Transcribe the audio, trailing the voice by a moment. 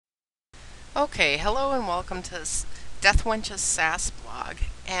Okay, hello and welcome to Deathwench's SAS blog,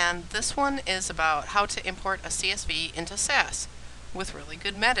 and this one is about how to import a CSV into SAS with really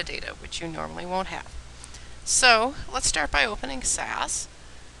good metadata, which you normally won't have. So let's start by opening SAS.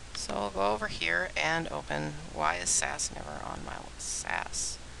 So I'll go over here and open Why is SAS never on my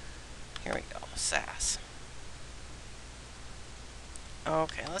SAS? Here we go, SAS.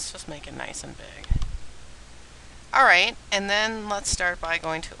 Okay, let's just make it nice and big. Alright, and then let's start by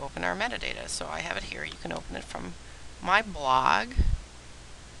going to open our metadata. So I have it here. You can open it from my blog.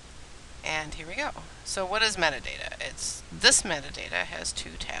 And here we go. So what is metadata? This metadata has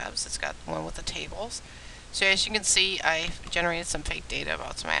two tabs. It's got one with the tables. So as you can see, I generated some fake data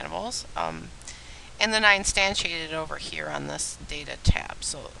about some animals. And then I instantiated it over here on this data tab.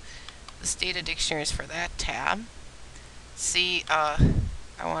 So this data dictionary is for that tab. See, I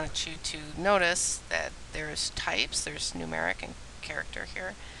want you to notice that there's types, there's numeric and character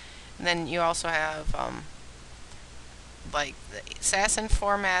here. And then you also have like the SAS in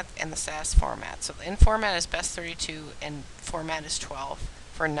format and the SAS format. So the in format is best 32 and format is 12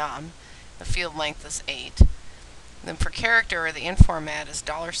 for num. The field length is 8. Then for character, the in format is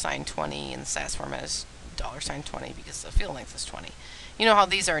 $20 and the SAS format is $20 because the field length is 20. You know how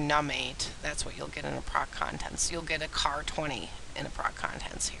these are num8, that's what you'll get in a proc contents. You'll get a car20 in a proc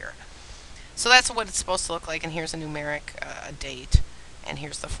contents here. So that's what it's supposed to look like, and here's a numeric date, and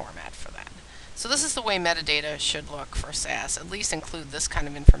here's the format for that. So this is the way metadata should look for SAS, at least include this kind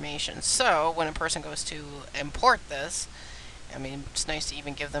of information. So when a person goes to import this, I mean, it's nice to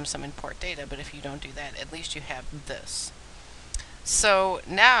even give them some import data, but if you don't do that, at least you have this. So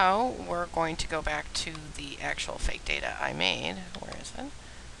now we're going to go back to the actual fake data I made. Where is it?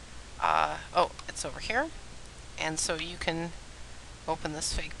 Oh, it's over here. And so you can open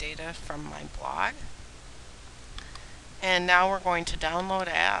this fake data from my blog. And now we're going to download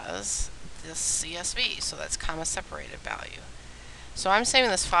as this CSV, so that's comma separated value. So I'm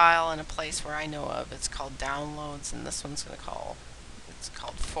saving this file in a place where I know of. It's called downloads, and this one's it's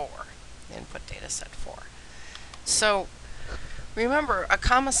called 4, input data set 4. So remember, a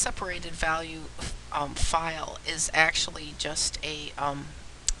comma separated value file is actually just a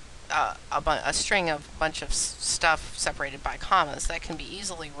string of a bunch of stuff separated by commas that can be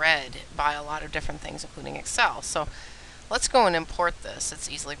easily read by a lot of different things, including Excel. So let's go and import this. It's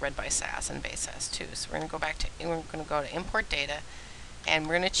easily read by SAS and base SAS too. So we're going to go to import data, and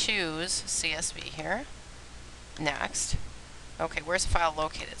we're going to choose CSV here. Next. Okay, where's the file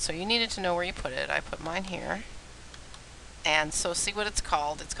located? So you needed to know where you put it. I put mine here. And so see what it's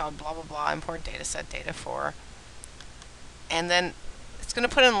called. It's called blah blah blah import data set data 4. And then it's going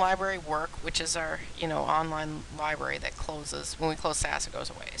to put in library work, which is our online library that closes when we close SAS. It goes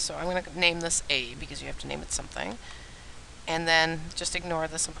away. So I'm going to name this A because you have to name it something. And then just ignore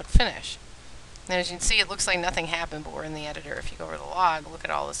this and put finish. And as you can see, it looks like nothing happened, but we're in the editor. If you go over the log, look at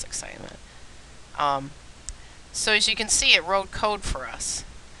all this excitement. So as you can see, it wrote code for us.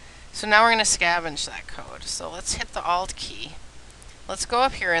 So now we're going to scavenge that code. So let's hit the Alt key. Let's go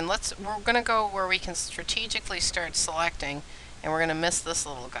up here and we're going to go where we can strategically start selecting, and we're going to miss this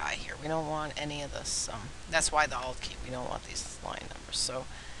little guy here. We don't want any of this. That's why the Alt key. We don't want these line numbers. So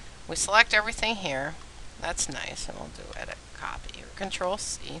we select everything here. That's nice, and we'll do edit copy or Control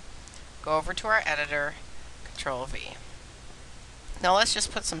C. Go over to our editor, Control V. Now let's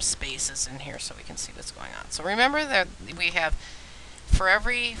just put some spaces in here so we can see what's going on. So remember that we have for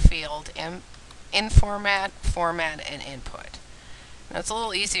every field in format, format, and input. Now it's a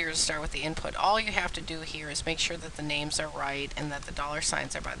little easier to start with the input. All you have to do here is make sure that the names are right and that the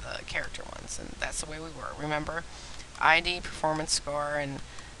 $signs are by the character ones, and that's the way we were. Remember, ID, performance score, and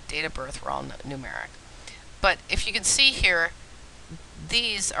date of birth were all numeric. But if you can see here,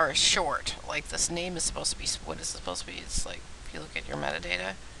 these are short. Like this name is supposed to be, what is it supposed to be? It's like, if you look at your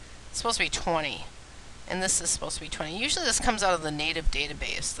metadata, it's supposed to be 20. And this is supposed to be 20. Usually this comes out of the native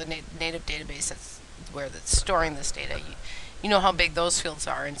database. The native database that's where it's storing this data. You know how big those fields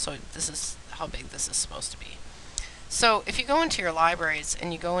are, and so this is how big this is supposed to be. So if you go into your libraries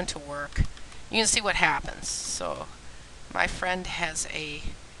and you go into work, you can see what happens. So my friend has a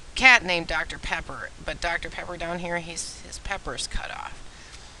cat named Dr. Pepper, but Dr. Pepper down here, his pepper's cut off.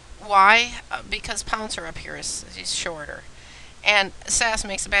 Why? Because Pouncer up here he's shorter. And SAS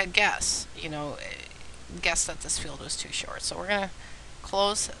makes a bad guess. Guess that this field was too short. So we're going to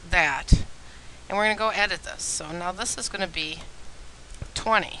close that, and we're going to go edit this. So now this is going to be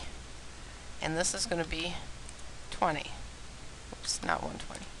 20, and this is going to be 20. Oops, not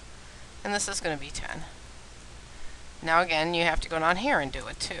 120. And this is going to be 10. Now again, you have to go down here and do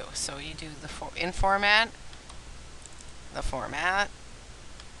it too. So you do the in format, the format,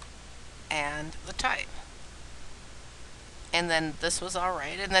 and the type. And then this was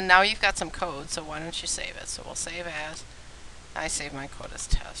alright, and then now you've got some code, so why don't you save it? So we'll save as, I save my code as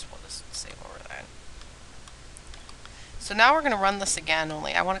test, we'll just save over that. So now we're going to run this again,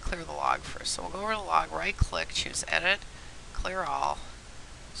 only I want to clear the log first. So we'll go over to log, right click, choose edit, clear all,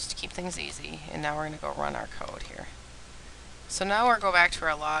 just to keep things easy, and now we're going to go run our code here. So now we'll go back to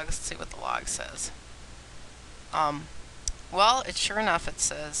our log, let's see what the log says. Well, sure enough, it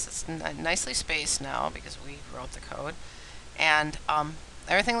says it's nicely spaced now because we wrote the code, and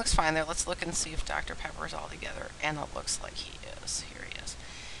everything looks fine there. Let's look and see if Dr. Pepper is all together, and it looks like he is. Here he is.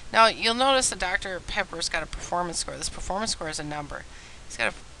 Now you'll notice that Dr. Pepper's got a performance score. This performance score is a number. He's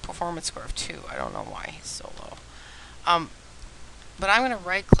got a performance score of 2. I don't know why he's so low. But I'm going to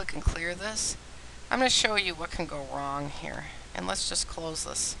right click and clear this. I'm going to show you what can go wrong here, and let's just close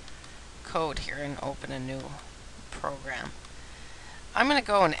this code here and open a new program. I'm going to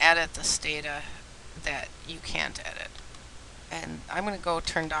go and edit this data that you can't edit, and I'm going to go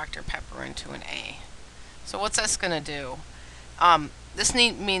turn Dr. Pepper into an A. So what's this going to do? This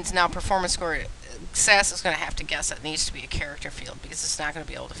means now performance score, SAS is going to have to guess it needs to be a character field because it's not going to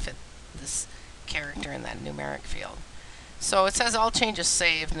be able to fit this character in that numeric field. So it says all changes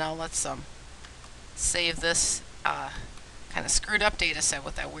saved. Now let's save this kind of screwed up data set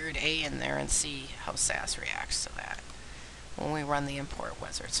with that weird A in there and see how SAS reacts to that when we run the import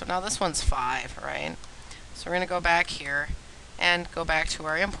wizard. So now this one's 5, right? So we're going to go back here and go back to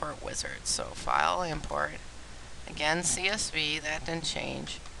our import wizard. So file, import, again CSV, that didn't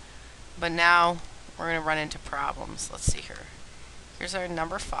change. But now we're going to run into problems. Let's see here. Here's our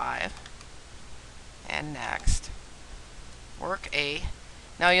number 5, and next. Work A.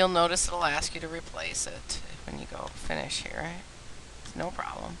 Now you'll notice it'll ask you to replace it when you go finish here. It's no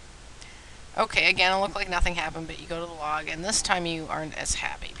problem. Okay, again, it'll look like nothing happened, but you go to the log, and this time you aren't as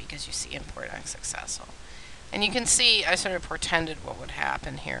happy because you see import unsuccessful. And you can see I sort of pretended what would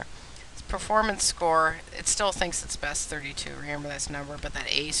happen here. It's performance score, it still thinks it's best 32, remember this number, but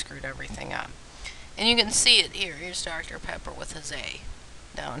that A screwed everything up. And you can see it here. Here's Dr. Pepper with his A.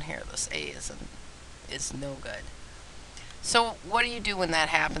 Down here, this A is no good. So what do you do when that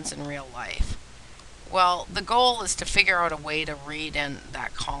happens in real life? Well, the goal is to figure out a way to read in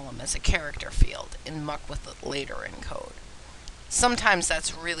that column as a character field and muck with it later in code. Sometimes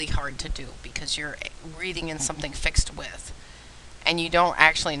that's really hard to do because you're reading in something fixed width and you don't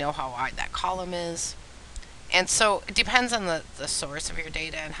actually know how wide that column is. And so it depends on the source of your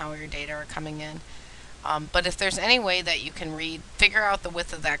data and how your data are coming in. But if there's any way that you can figure out the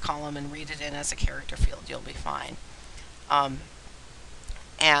width of that column and read it in as a character field, you'll be fine.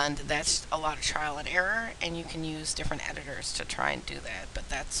 And that's a lot of trial and error, and you can use different editors to try and do that. But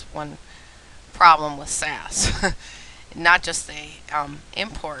that's one problem with SAS. Not just the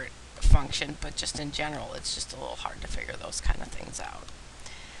import function, but just in general, it's just a little hard to figure those kind of things out.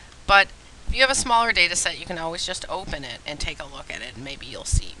 But if you have a smaller data set, you can always just open it and take a look at it, and maybe you'll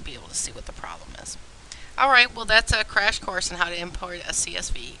be able to see what the problem is. Alright, well that's a crash course on how to import a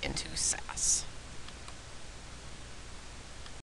CSV into SAS.